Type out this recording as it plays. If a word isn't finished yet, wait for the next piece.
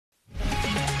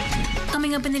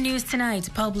Coming up in the news tonight,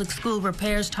 public school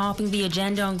repairs topping the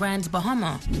agenda on Grand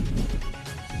Bahama.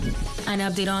 An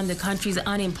update on the country's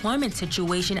unemployment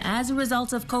situation as a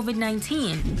result of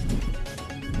COVID-19.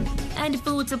 And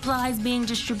food supplies being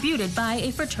distributed by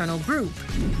a fraternal group.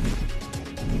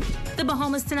 The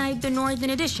Bahamas Tonight, the Northern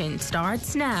Edition,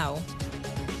 starts now.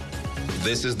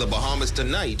 This is the Bahamas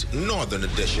Tonight, Northern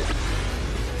Edition.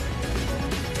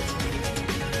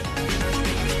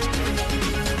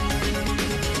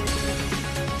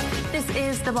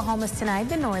 This is the Bahamas Tonight,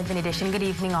 the Northern Edition. Good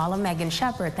evening, all. I'm Megan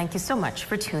Shepard. Thank you so much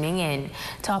for tuning in.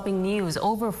 Topping news,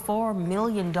 over $4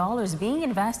 million being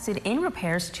invested in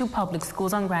repairs to public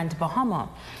schools on Grand Bahama.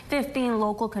 15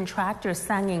 local contractors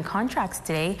signing contracts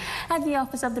today at the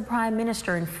Office of the Prime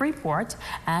Minister in Freeport,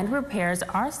 and repairs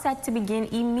are set to begin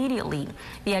immediately.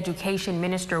 The Education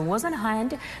Minister was on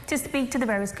hand to speak to the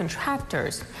various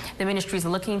contractors. The ministry is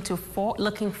looking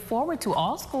forward to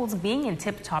all schools being in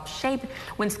tip-top shape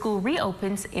when school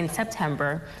reopens in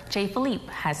September. Jay Philippe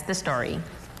has the story.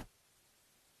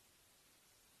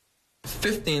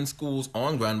 15 schools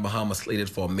on Grand Bahama slated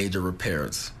for major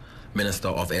repairs. Minister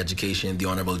of Education, the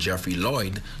Honorable Jeffrey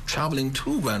Lloyd, traveling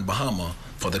to Grand Bahama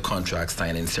for the contract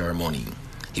signing ceremony.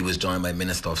 He was joined by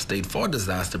Minister of State for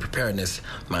Disaster Preparedness,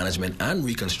 Management and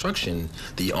Reconstruction,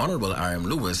 the Honorable R.M.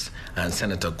 Lewis, and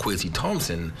Senator Kwesi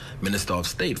Thompson, Minister of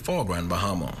State for Grand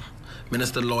Bahama.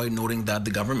 Minister Lloyd noting that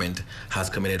the government has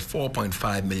committed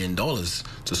 $4.5 million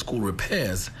to school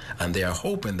repairs, and they are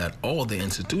hoping that all the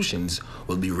institutions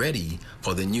will be ready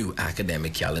for the new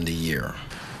academic calendar year.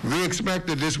 We expect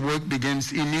that this work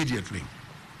begins immediately,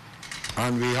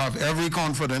 and we have every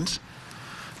confidence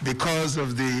because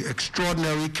of the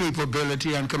extraordinary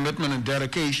capability and commitment and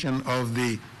dedication of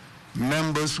the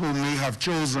members whom we have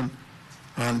chosen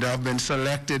and have been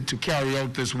selected to carry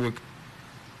out this work,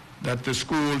 that the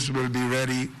schools will be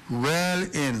ready well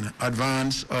in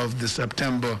advance of the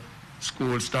September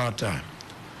school start time.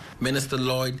 Minister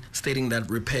Lloyd stating that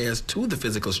repairs to the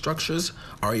physical structures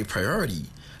are a priority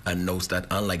and notes that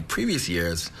unlike previous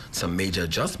years, some major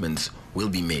adjustments will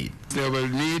be made. There will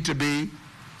need to be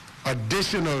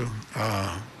additional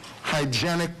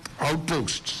hygienic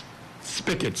outposts,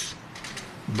 spigots,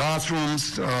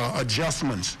 bathrooms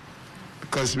adjustments,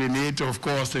 because we need to, of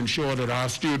course, ensure that our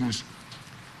students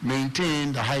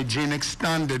maintain the hygienic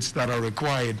standards that are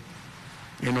required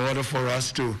in order for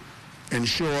us to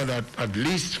ensure that, at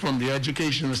least from the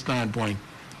educational standpoint,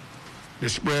 the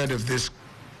spread of this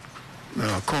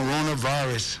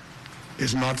coronavirus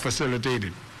is not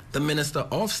facilitated. The Minister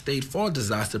of State for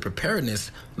Disaster Preparedness,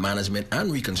 Management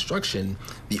and Reconstruction,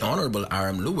 the Honorable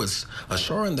R.M. Lewis,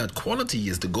 assuring that quality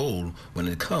is the goal when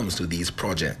it comes to these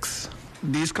projects.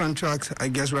 These contracts, I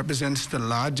guess, represents the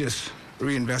largest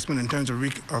reinvestment in terms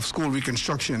of school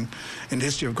reconstruction in the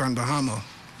history of Grand Bahama.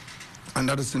 And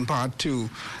that is in part to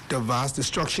the vast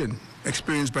destruction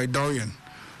experienced by Dorian.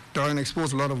 Dorian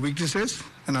exposed a lot of weaknesses,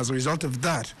 and as a result of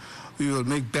that, we will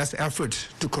make best efforts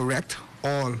to correct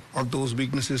all of those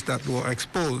weaknesses that were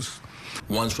exposed.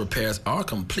 Once repairs are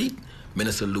complete,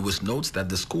 Minister Lewis notes that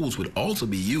the schools will also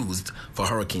be used for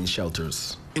hurricane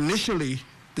shelters. Initially,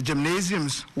 the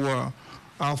gymnasiums were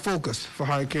our focus for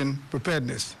hurricane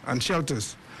preparedness and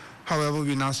shelters. However,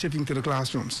 we're now shifting to the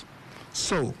classrooms.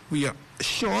 So we are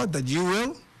sure that you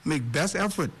will make best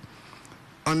effort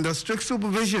under strict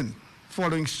supervision,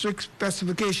 following strict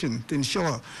specification to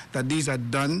ensure that these are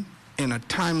done in a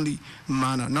timely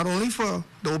manner, not only for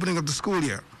the opening of the school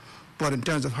year, but in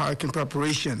terms of hurricane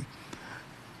preparation,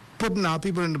 putting our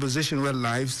people in a position where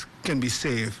lives can be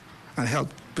saved and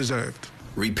health preserved.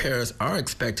 Repairs are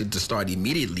expected to start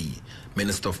immediately.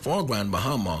 Minister for Grand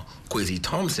Bahama, Kwesi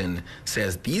Thompson,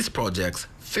 says these projects,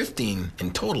 15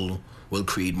 in total, will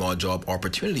create more job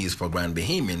opportunities for Grand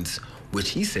Bahamians, which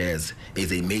he says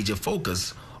is a major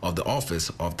focus of the Office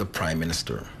of the Prime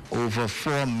Minister. Over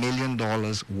 $4 million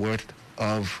worth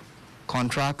of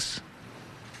contracts,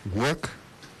 work,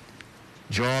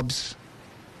 jobs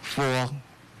for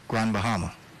Grand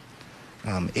Bahama.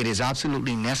 It is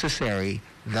absolutely necessary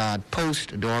that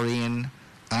post-Dorian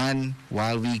and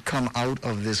while we come out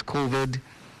of this COVID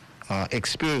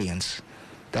experience,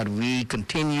 that we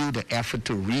continue the effort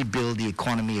to rebuild the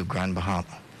economy of Grand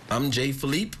Bahama. I'm Jay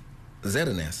Philippe,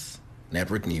 ZNS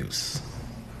Network News.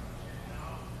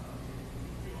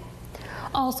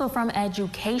 Also from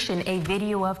education, a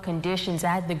video of conditions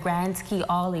at the Grand Ski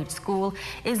All-Age School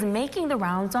is making the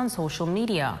rounds on social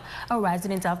media. A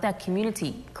resident of that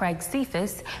community, Craig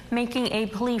Cephas, making a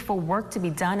plea for work to be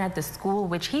done at the school,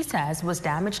 which he says was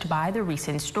damaged by the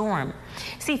recent storm.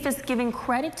 Cephas giving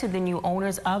credit to the new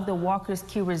owners of the Walker's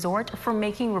Key Resort for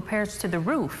making repairs to the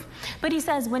roof, but he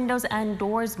says windows and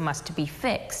doors must be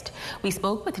fixed. We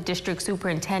spoke with District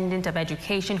Superintendent of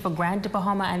Education for Grand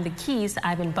Bahama and the Keys,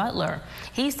 Ivan Butler.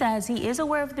 He says he is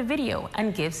aware of the video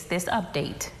and gives this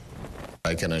update.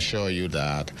 I can assure you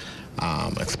that,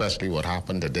 especially what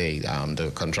happened today,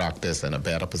 the contractor is in a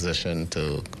better position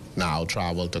to now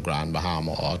travel to Grand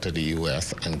Bahama or to the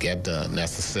U.S. and get the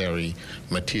necessary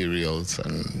materials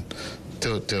and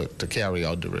to carry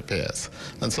out the repairs.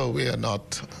 And so we are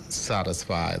not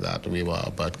satisfied that we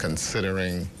were, but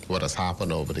considering what has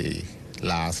happened over the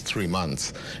last 3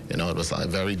 months, it was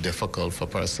very difficult for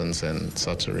persons in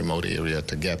such a remote area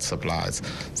to get supplies.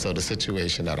 So the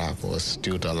situation that happened was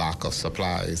due to lack of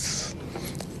supplies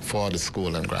for the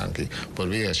school in Grand Key. But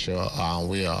we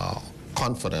are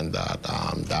confident that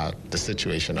that the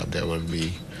situation up there will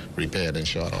be repaired in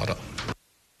short order.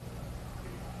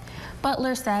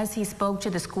 Butler says he spoke to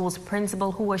the school's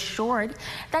principal, who assured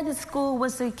that the school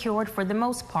was secured for the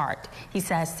most part. He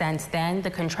says since then, the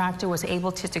contractor was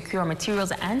able to secure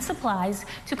materials and supplies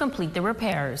to complete the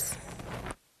repairs.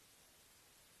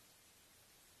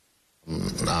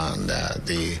 And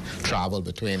the travel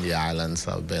between the islands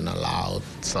have been allowed.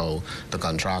 So the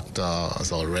contractor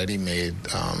has already made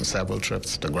several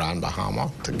trips to Grand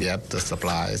Bahama to get the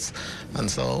supplies. And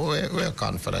so we're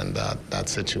confident that that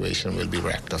situation will be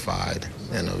rectified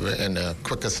in the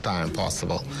quickest time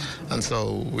possible. And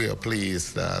so we are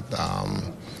pleased that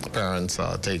parents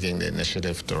are taking the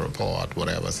initiative to report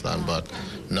whatever's done. But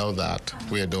know that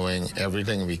we're doing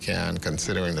everything we can,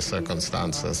 considering the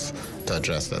circumstances, to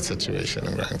address that situation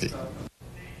in Grand Key.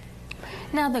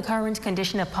 Now, the current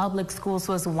condition of public schools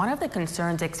was one of the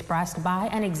concerns expressed by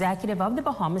an executive of the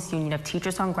Bahamas Union of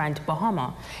Teachers on Grand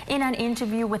Bahama. In an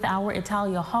interview with our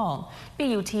Italia Hall,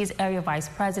 BUT's area vice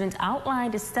president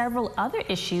outlined several other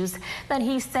issues that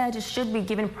he said should be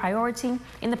given priority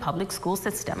in the public school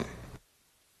system.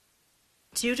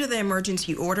 Due to the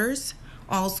emergency orders,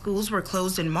 all schools were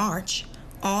closed in March,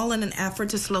 all in an effort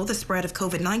to slow the spread of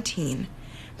COVID-19.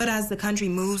 But as the country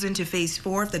moves into phase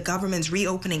 4 of the government's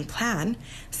reopening plan,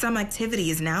 some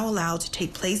activity is now allowed to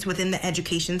take place within the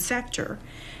education sector.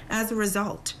 As a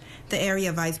result, the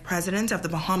area vice president of the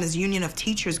Bahamas Union of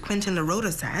Teachers, Quintin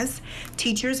Larota, says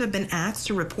teachers have been asked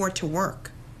to report to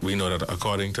work. We know that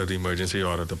according to the emergency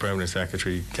order, the permanent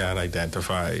secretary can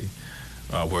identify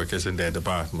workers in their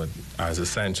department as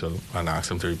essential and ask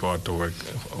them to report to work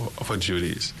for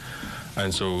duties.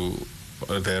 And so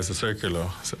there's a circular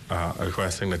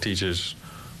requesting the teachers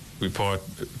report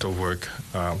to work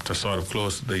to sort of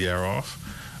close the year off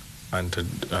and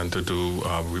to do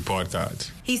report cards.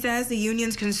 He says the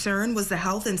union's concern was the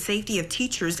health and safety of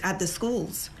teachers at the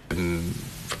schools. And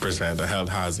present a health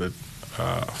hazard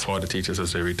for the teachers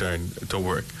as they return to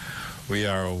work. We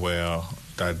are aware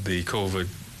that the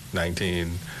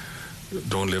COVID-19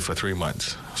 don't live for 3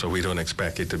 months, so we don't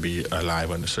expect it to be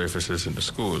alive on the surfaces in the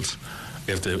schools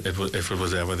if it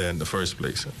was ever there in the first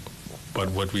place.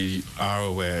 But what we are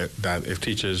aware that if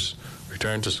teachers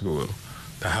return to school,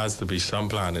 there has to be some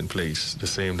plan in place, the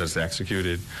same that's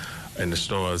executed in the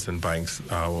stores and banks,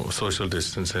 social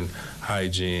distancing,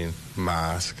 hygiene,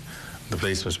 mask. The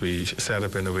place must be set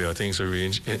up in a way, or things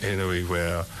arranged in a way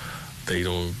where they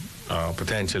don't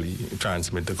potentially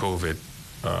transmit the COVID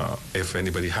if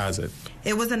anybody has it.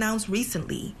 It was announced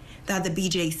recently that the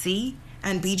BJC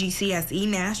and BGCSE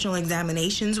national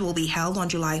examinations will be held on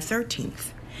July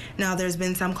 13th. Now, there's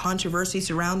been some controversy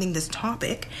surrounding this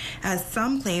topic, as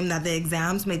some claim that the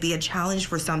exams may be a challenge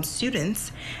for some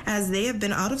students, as they have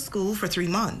been out of school for 3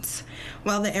 months.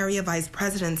 While the area vice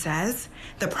president says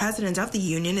the president of the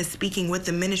union is speaking with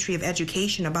the Ministry of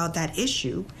Education about that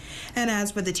issue, and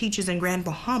as for the teachers in Grand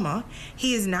Bahama,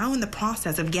 he is now in the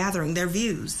process of gathering their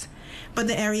views. But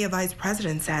the area vice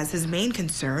president says his main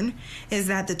concern is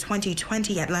that the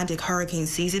 2020 Atlantic hurricane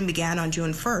season began on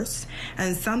June 1st,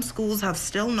 and some schools have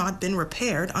still not been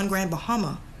repaired on Grand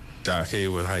Bahama. Jack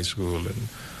Haywood High School and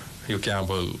Hugh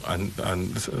Campbell and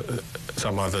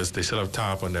some others, they still have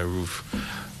tarp on their roof.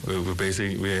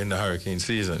 We're in the hurricane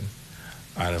season,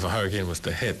 and if a hurricane was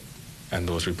to hit and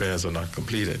those repairs are not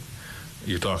completed,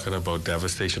 you're talking about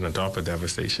devastation on top of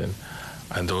devastation,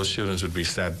 and those students would be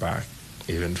set back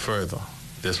even further.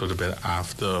 This would have been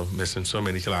after missing so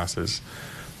many classes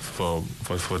for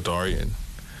Dorian.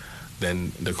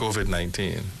 Then the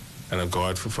COVID-19, and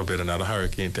God forbid another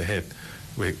hurricane to hit,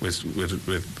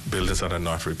 with buildings that are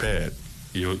not repaired,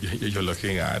 you're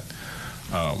looking at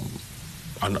a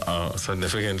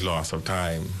significant loss of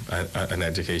time and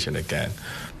education again.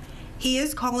 He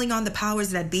is calling on the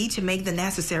powers that be to make the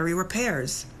necessary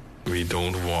repairs. We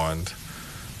don't want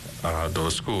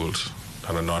those schools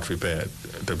that are not repaired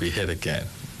to be hit again.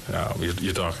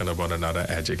 You're talking about another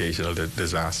educational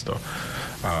disaster.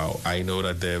 I know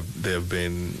that there have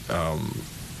been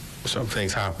some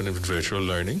things happening with virtual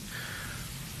learning,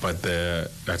 but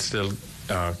that still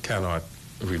cannot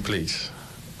replace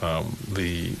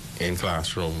the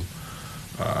in-classroom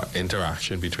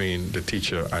interaction between the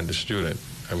teacher and the student.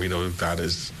 And we know that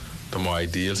is the more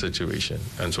ideal situation,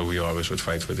 and so we always would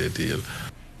fight for the ideal.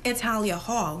 Italia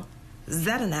Hall,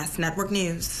 ZNS Network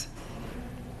News.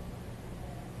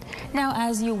 Now,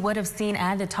 as you would have seen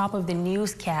at the top of the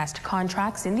newscast,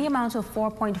 contracts in the amount of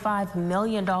 $4.5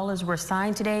 million were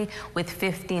signed today with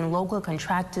 15 local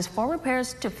contractors for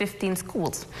repairs to 15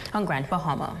 schools on Grand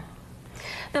Bahama.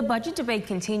 The budget debate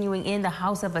continuing in the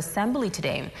House of Assembly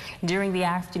today. During the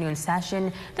afternoon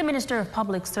session, the Minister of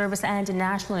Public Service and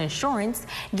National Insurance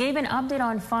gave an update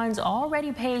on funds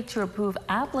already paid to approve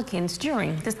applicants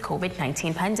during this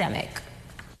COVID-19 pandemic.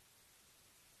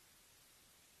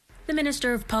 The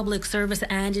Minister of Public Service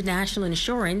and National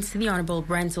Insurance, the Honorable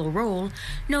Brenzel Roll,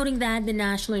 noting that the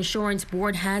National Insurance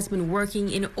Board has been working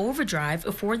in overdrive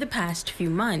for the past few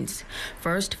months.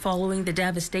 First, following the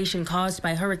devastation caused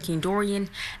by Hurricane Dorian,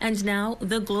 and now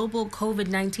the global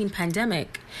COVID-19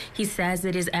 pandemic. He says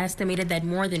it is estimated that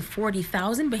more than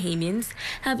 40,000 Bahamians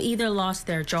have either lost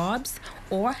their jobs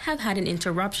or have had an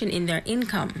interruption in their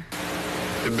income.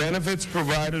 The benefits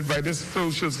provided by this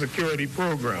Social Security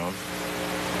program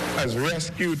has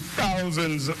rescued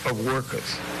thousands of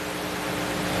workers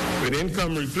with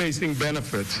income replacing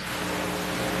benefits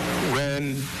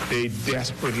when they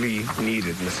desperately need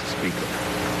it, Mr. Speaker.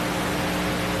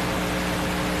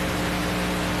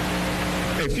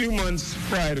 A few months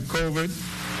prior to COVID,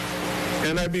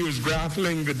 NIB was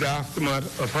grappling with the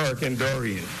aftermath of Hurricane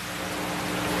Dorian.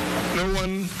 No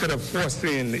one could have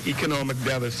foreseen the economic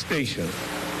devastation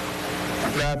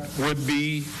that would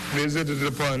be visited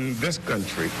upon this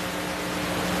country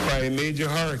by a major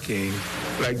hurricane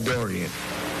like Dorian.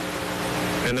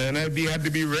 And NIB had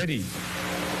to be ready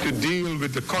to deal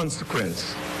with the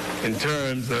consequence in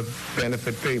terms of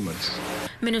benefit payments.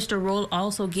 Minister Roll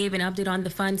also gave an update on the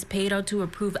funds paid out to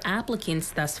approve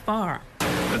applicants thus far.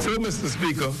 And so, Mr.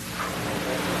 Speaker,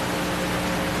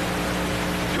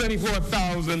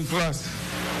 24,000 plus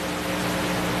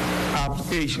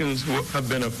applications have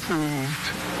been approved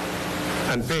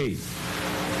and paid.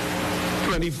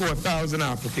 24,000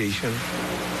 applications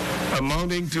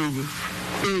amounting to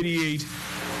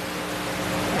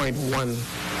 $38.1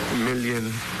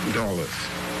 million.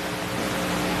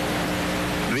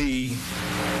 The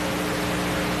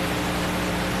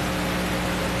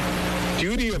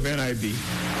duty of NIB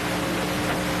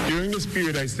during this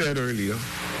period I said earlier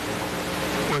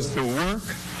was to work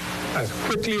as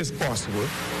quickly as possible,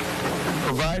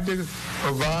 provide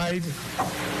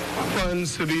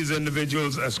funds to these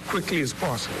individuals as quickly as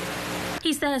possible.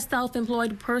 He says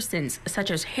self-employed persons such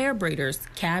as hair braiders,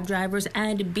 cab drivers,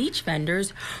 and beach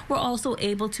vendors were also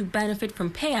able to benefit from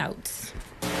payouts.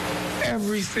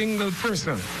 Every single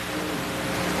person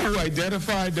who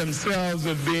identified themselves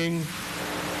as being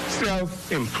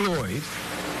self-employed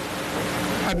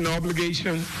had an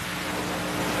obligation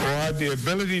or had the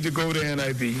ability to go to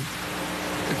NIB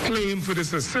to claim for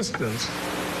this assistance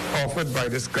offered by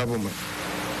this government.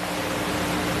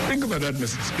 Think about that,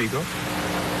 Mr. Speaker.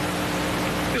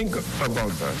 Think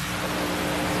about that.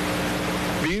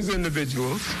 These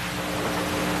individuals,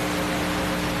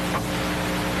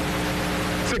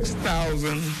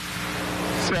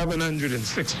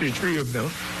 6,763 of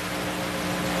them,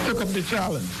 took up the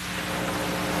challenge.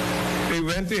 They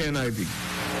went to NIB.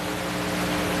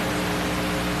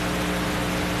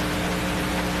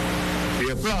 They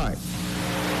applied.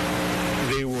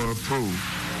 They were approved.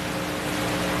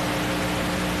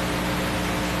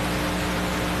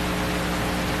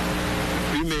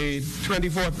 We made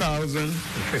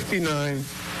 24,059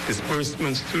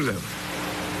 disbursements to them.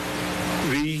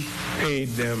 We paid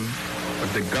them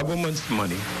with the government's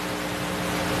money,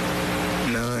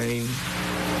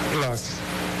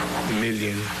 $9+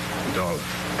 million.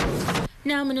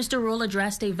 Now, Minister Roll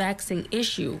addressed a vexing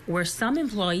issue where some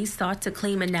employees sought to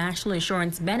claim a national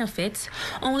insurance benefits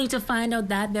only to find out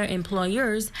that their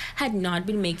employers had not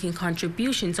been making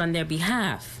contributions on their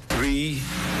behalf. We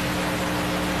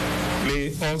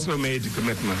also made the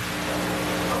commitment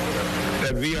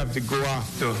that we have to go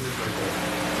after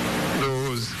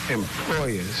those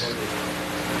employers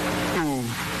who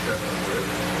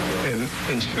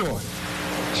in short,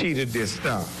 cheated their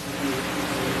staff.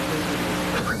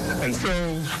 And so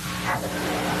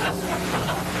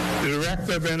the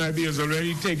director of NIB has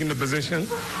already taken the position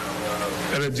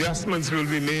that adjustments will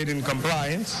be made in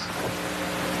compliance,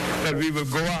 that we will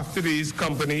go after these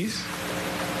companies,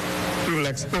 we will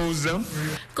expose them.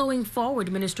 Going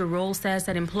forward, Minister Roll says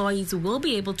that employees will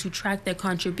be able to track their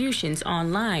contributions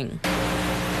online.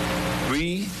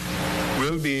 We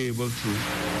will be able to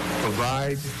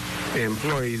provide the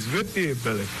employees with the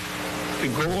ability to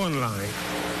go online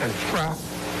and track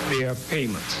their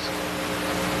payments.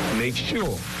 Make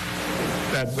sure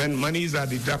that when monies are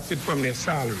deducted from their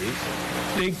salaries,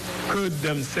 they could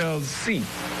themselves see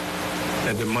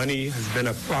that the money has been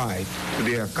applied to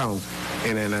their account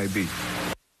in NIB.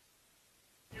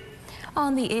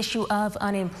 On the issue of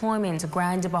unemployment,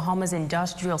 Grand Bahama's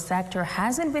industrial sector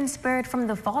hasn't been spared from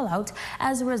the fallout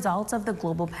as a result of the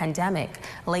global pandemic.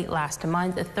 Late last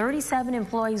month, 37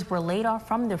 employees were laid off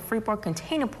from the Freeport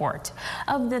container port.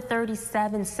 Of the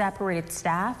 37 separated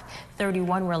staff,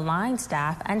 31 were line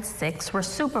staff and 6 were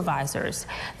supervisors.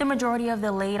 The majority of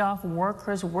the laid-off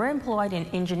workers were employed in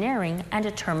engineering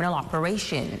and terminal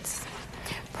operations.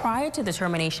 Prior to the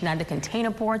termination at the container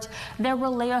port, there were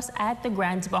layoffs at the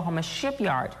Grand Bahama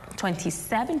shipyard,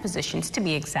 27 positions to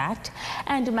be exact,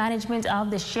 and management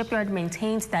of the shipyard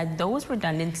maintains that those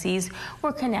redundancies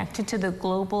were connected to the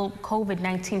global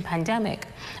COVID-19 pandemic.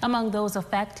 Among those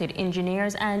affected,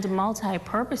 engineers and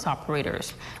multi-purpose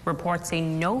operators. Reports say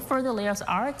no further layoffs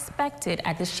are expected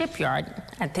at the shipyard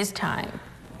at this time.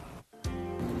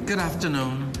 Good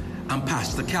afternoon. I'm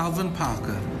Pastor Calvin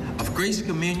Parker of Grace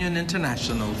Communion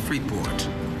International, Freeport.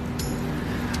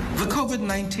 The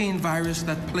COVID-19 virus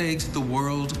that plagues the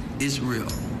world is real.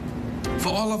 For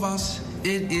all of us,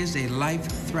 it is a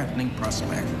life-threatening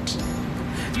prospect.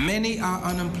 Many are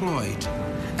unemployed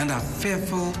and are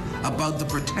fearful about the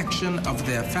protection of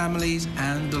their families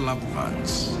and loved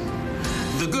ones.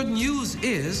 The good news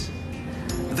is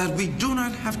that we do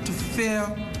not have to fear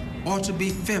or to be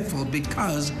fearful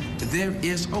because there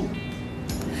is hope.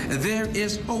 There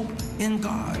is hope in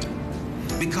God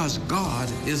because God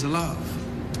is love.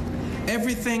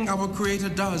 Everything our Creator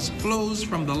does flows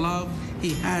from the love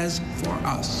He has for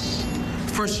us.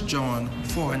 1 John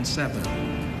 4:7.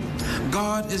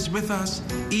 God is with us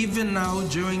even now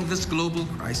during this global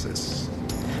crisis.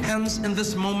 Hence, in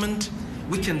this moment,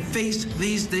 we can face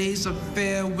these days of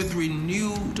fear with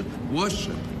renewed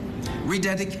worship,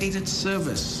 rededicated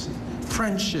service,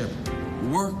 friendship,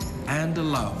 work, and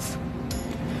love.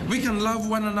 We can love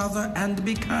one another and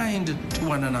be kind to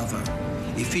one another.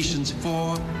 Ephesians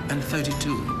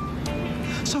 4:32.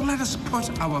 So let us put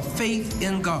our faith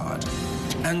in God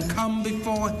and come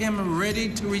before Him ready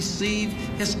to receive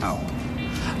His help.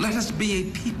 Let us be a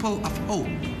people of hope,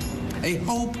 a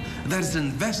hope that is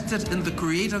invested in the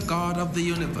Creator God of the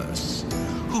universe,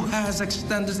 who has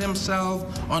extended Himself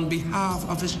on behalf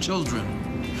of His children.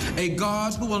 A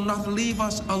God who will not leave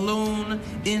us alone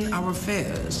in our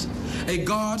affairs. A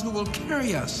God who will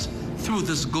carry us through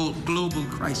this global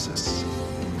crisis.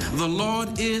 The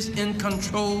Lord is in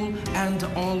control and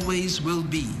always will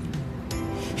be.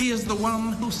 He is the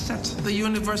one who sets the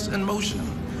universe in motion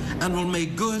and will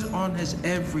make good on His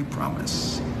every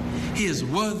promise. He is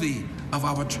worthy of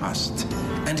our trust,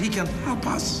 and He can help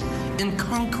us in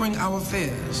conquering our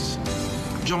fears.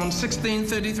 John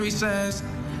 16:33 says,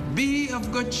 "Be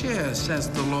of good cheer, says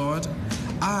the Lord.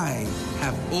 I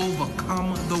have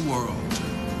overcome the world."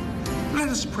 Let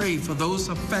us pray for those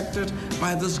affected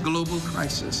by this global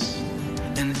crisis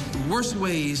in worse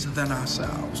ways than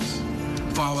ourselves,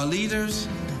 for our leaders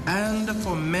and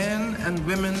for men and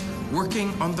women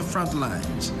working on the front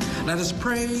lines. Let us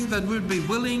pray that we'll be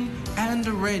willing and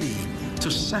ready to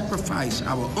sacrifice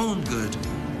our own good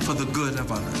for the good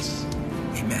of others.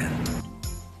 Amen.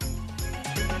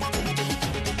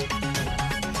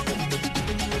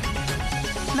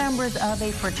 Members of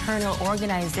a fraternal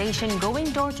organization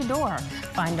going door to door.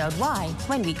 Find out why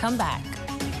when we come back.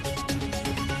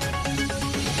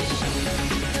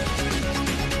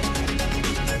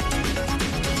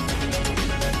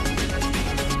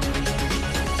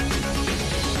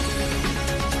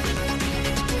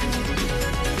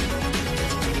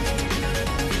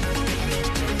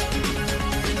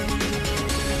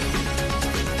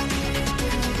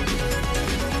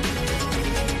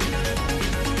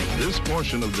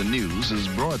 Portion of the news is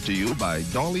brought to you by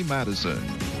Dolly Madison,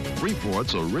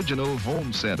 Freeport's original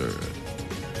home center.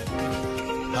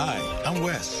 Hi, I'm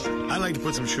Wes. I like to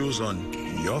put some shoes on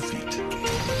your feet.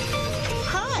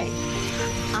 Hi,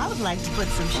 I would like to put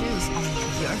some shoes on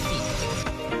your feet.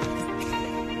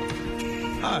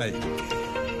 Hi,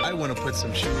 I want to put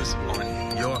some shoes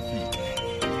on your feet.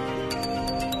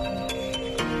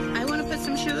 I want to put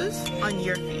some shoes on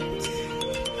your feet.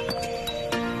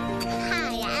 Hi,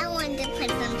 I want to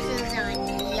put some shoes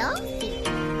on your feet.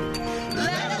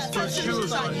 Let us put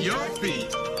shoes on your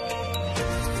feet.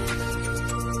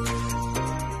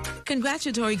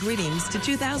 Congratulatory greetings to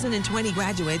 2020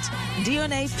 graduate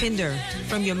Dione Pinder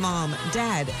from your mom,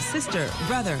 dad, sister,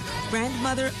 brother,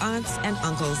 grandmother, aunts, and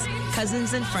uncles,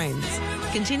 cousins, and friends.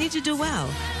 Continue to do well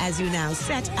as you now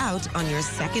set out on your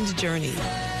second journey.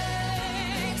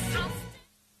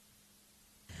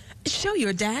 Show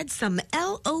your dad some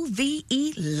LOVE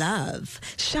love.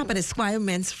 Shop at Esquire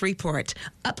Men's Freeport.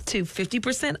 Up to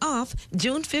 50% off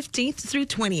June 15th through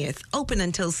 20th. Open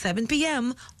until 7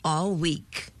 p.m. all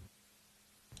week.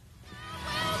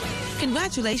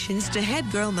 Congratulations to head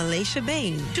girl Malaysia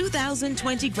Bain,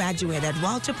 2020 graduate at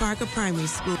Walter Parker Primary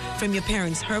School, from your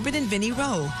parents Herbert and Vinnie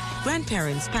Rowe,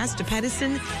 grandparents Pastor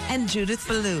Pedersen and Judith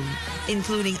Ballou,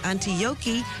 including Auntie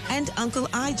Yoki and Uncle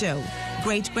Ijo,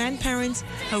 great-grandparents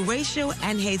Horatio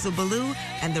and Hazel Ballou,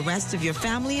 and the rest of your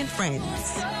family and friends.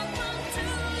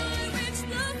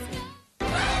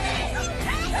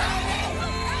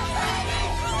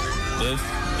 This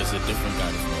is a different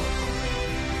kind of moment.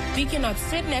 We cannot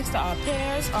sit next to our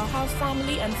peers or have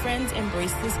family and friends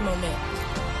embrace this moment.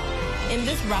 In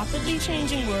this rapidly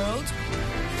changing world,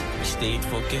 We stayed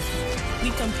focused.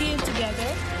 we compete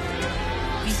together,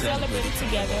 we celebrate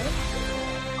together.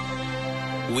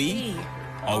 We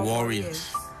are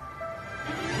warriors.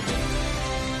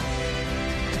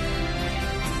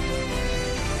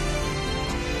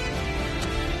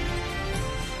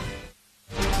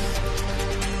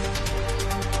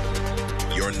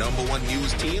 Your number one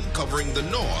news team covering the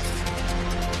North.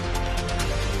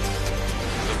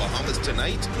 The Bahamas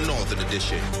Tonight, Northern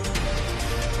Edition.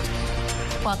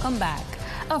 Welcome back.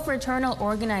 A fraternal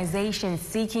organization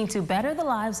seeking to better the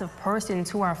lives of persons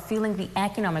who are feeling the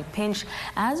economic pinch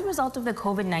as a result of the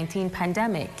COVID-19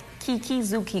 pandemic.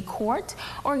 Kikizuki Court,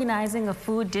 organizing a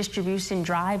food distribution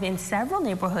drive in several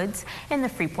neighborhoods in the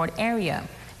Freeport area.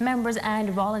 Members and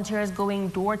volunteers going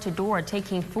door to door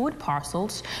taking food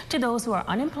parcels to those who are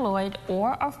unemployed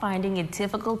or are finding it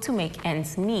difficult to make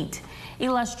ends meet.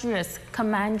 Illustrious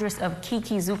Commandress of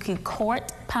Kikizuki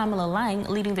Court, Pamela Lang,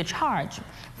 leading the charge.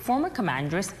 Former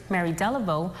Commandress Mary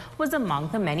Delaveau was among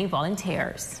the many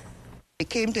volunteers. We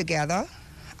came together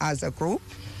as a group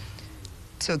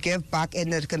to give back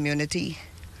into the community.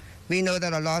 We know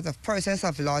that a lot of persons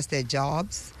have lost their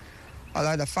jobs. A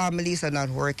lot of families are not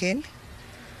working.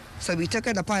 So we took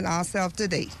it upon ourselves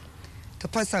today to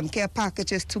put some care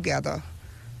packages together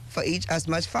for as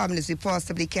much family as we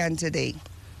possibly can today.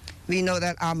 We know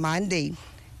that our mandate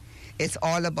is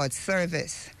all about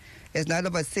service. It's not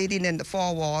about sitting in the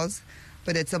four walls,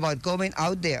 but it's about going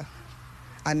out there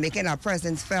and making our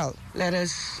presence felt. Let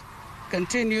us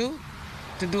continue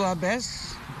to do our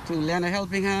best to lend a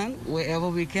helping hand wherever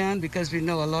we can, because we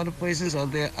know a lot of persons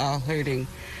out there are hurting.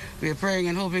 We are praying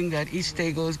and hoping that each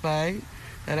day goes by,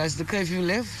 that as the curfew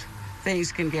lifts,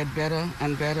 things can get better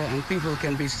and better and people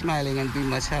can be smiling and be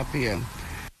much happier.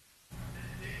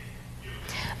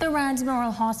 The Rand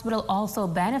Memorial Hospital also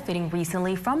benefiting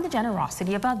recently from the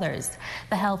generosity of others.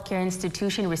 The healthcare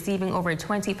institution receiving over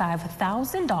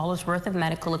 $25,000 worth of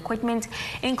medical equipment,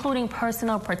 including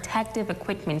personal protective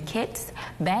equipment kits,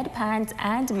 bedpans,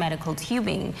 and medical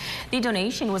tubing. The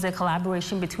donation was a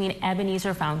collaboration between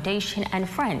Ebenezer Foundation and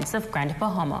Friends of Grand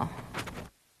Bahama.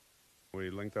 We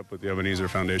linked up with the Ebenezer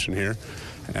Foundation here,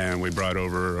 and we brought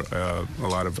over a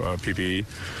lot of PPE,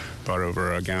 brought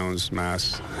over gowns,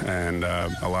 masks, and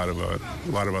a lot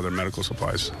of other medical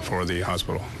supplies for the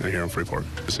hospital here in Freeport.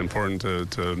 It's important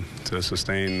to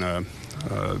sustain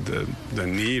the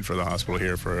need for the hospital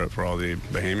here for all the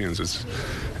Bahamians.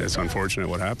 It's unfortunate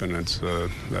what happened.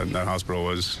 That hospital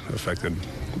was affected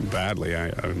badly.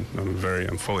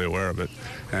 I'm fully aware of it,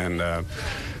 and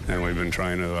we've been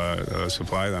trying to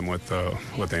supply them with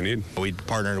what they need. We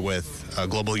partnered with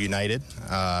Global United,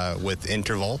 with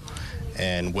Interval,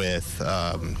 and with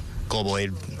Global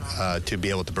Aid to be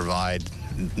able to provide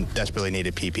desperately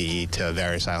needed PPE to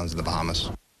various islands in the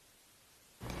Bahamas.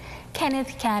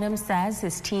 Kenneth Cadam says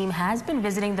his team has been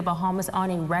visiting the Bahamas on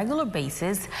a regular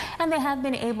basis, and they have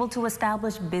been able to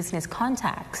establish business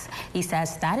contacts. He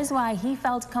says that is why he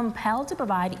felt compelled to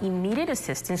provide immediate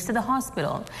assistance to the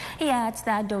hospital. He adds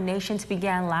that donations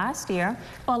began last year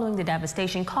following the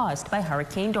devastation caused by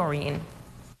Hurricane Dorian.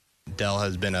 Del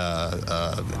has been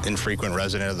an infrequent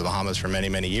resident of the Bahamas for many,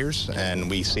 many years, and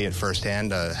we see it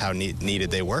firsthand how needed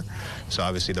they were. So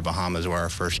obviously the Bahamas were our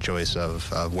first choice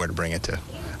of where to bring it to.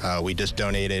 We just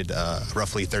donated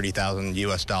roughly $30,000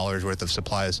 US worth of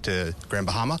supplies to Grand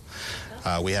Bahama.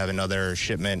 We have another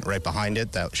shipment right behind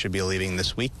it that should be leaving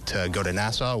this week to go to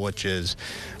Nassau, which is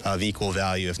of equal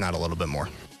value, if not a little bit more.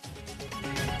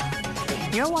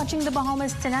 You're watching the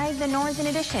Bahamas Tonight, the Northern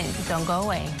Edition. Don't go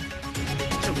away.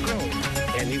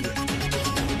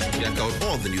 Check out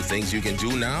all the new things you can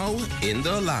do now in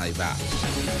the Alive app.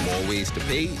 More ways to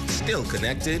pay, still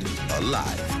connected,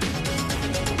 alive.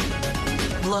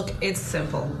 Look, it's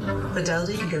simple.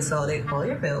 Fidelity can consolidate all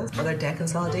your bills with their debt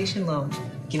consolidation loan.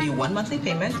 Give you one monthly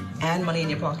payment and money in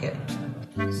your pocket.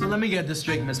 So let me get this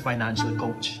straight, Miss Financial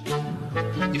Coach.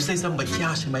 You say something about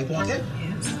cash in my pocket?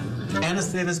 Yes. And a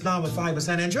savings plan with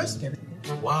 5% interest?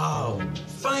 Wow.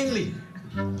 Finally,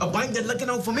 a bank that's looking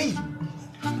out for me.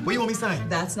 What do you want me to sign?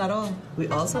 That's not all. We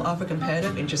also offer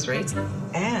competitive interest rates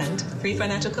and free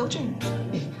financial coaching.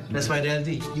 That's right,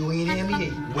 LD. You ain't hear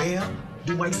me. Where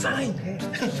do I sign?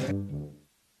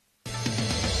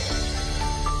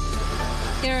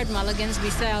 Here at Mulligan's, we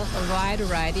sell a wide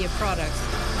variety of products.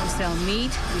 We sell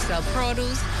meat, we sell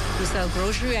produce, we sell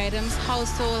grocery items,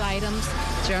 household items,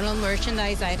 general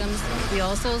merchandise items. We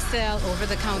also sell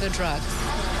over-the-counter drugs.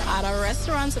 At our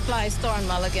restaurant supply store in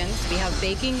Mulligan's, we have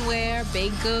baking ware,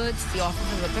 baked goods. We offer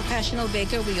for the professional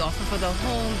baker. We offer for the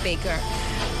home baker.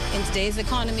 In today's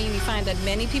economy, we find that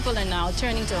many people are now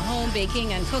turning to home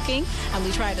baking and cooking, and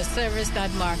we try to service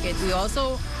that market. We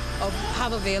also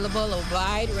have available a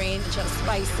wide range of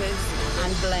spices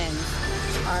and blends.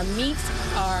 Our meats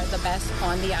are the best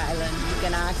on the island. You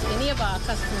can ask any of our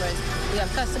customers. We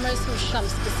have customers who come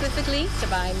specifically to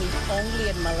buy meat only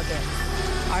at Mulligan's.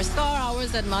 Our store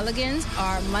hours at Mulligan's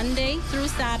are Monday through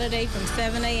Saturday from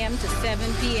 7 a.m. to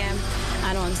 7 p.m.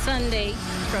 and on Sunday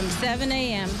from 7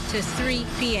 a.m. to 3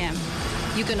 p.m.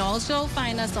 You can also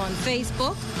find us on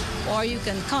Facebook, or you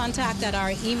can contact at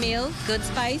our email,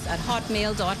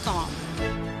 goodspice@hotmail.com.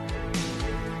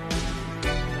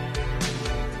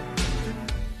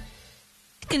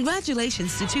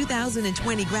 Congratulations to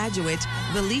 2020 graduate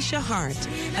Valicia Hart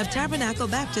of Tabernacle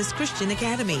Baptist Christian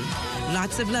Academy.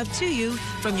 Lots of love to you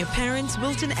from your parents,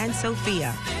 Wilton and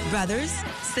Sophia, brothers,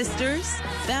 sisters,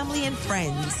 family, and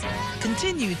friends.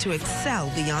 Continue to excel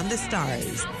beyond the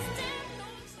stars.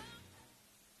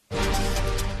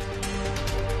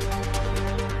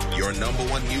 Your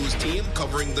 #1 news team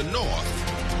covering the North.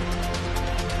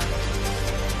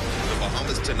 The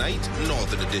Bahamas Tonight,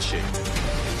 Northern Edition.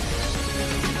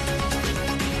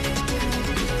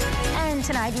 And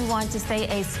tonight we want to say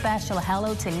a special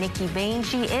hello to Nikki Bain.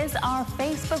 She is our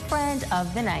Facebook friend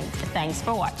of the night. Thanks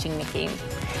for watching, Nikki.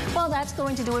 Well, that's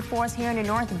going to do it for us here in the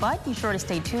North, but be sure to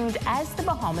stay tuned as the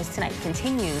Bahamas Tonight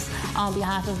continues. On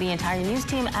behalf of the entire news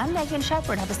team, I'm Megan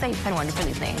Shepard. Have a safe and wonderful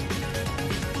evening.